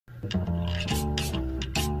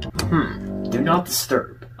Do not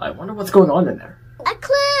disturb. I wonder what's going on in there. A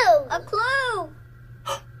clue! A clue!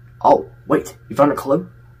 Oh, wait, you found a clue?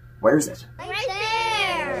 Where is it? Right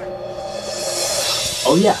there!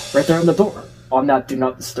 Oh yeah, right there on the door, on that do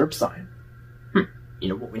not disturb sign. You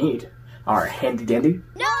know what we need? Our handy dandy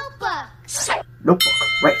Notebook!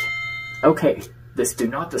 notebook, right. Okay, this do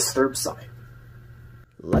not disturb sign.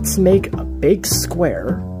 Let's make a big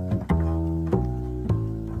square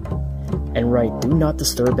and write do not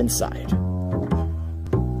disturb inside.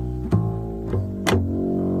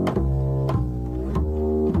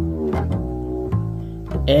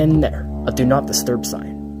 And there, a do not disturb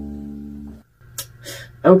sign.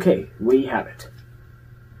 Okay, we have it.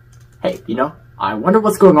 Hey, you know, I wonder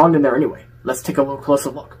what's going on in there anyway. Let's take a little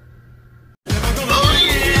closer look.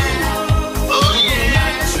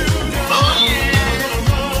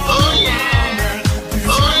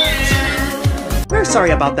 We're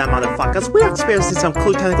sorry about that, motherfuckers. We're experiencing some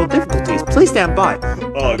clue technical difficulties. Please stand by.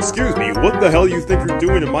 Excuse me, what the hell you think you're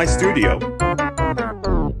doing in my studio?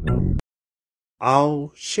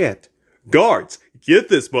 Oh, shit. Guards, get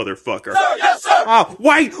this motherfucker! Sir, yes, sir! Oh,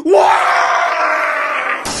 wait! What?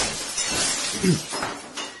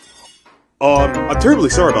 I'm terribly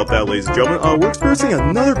sorry about that, ladies and gentlemen. We're experiencing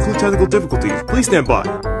another clue technical difficulties. Please stand by.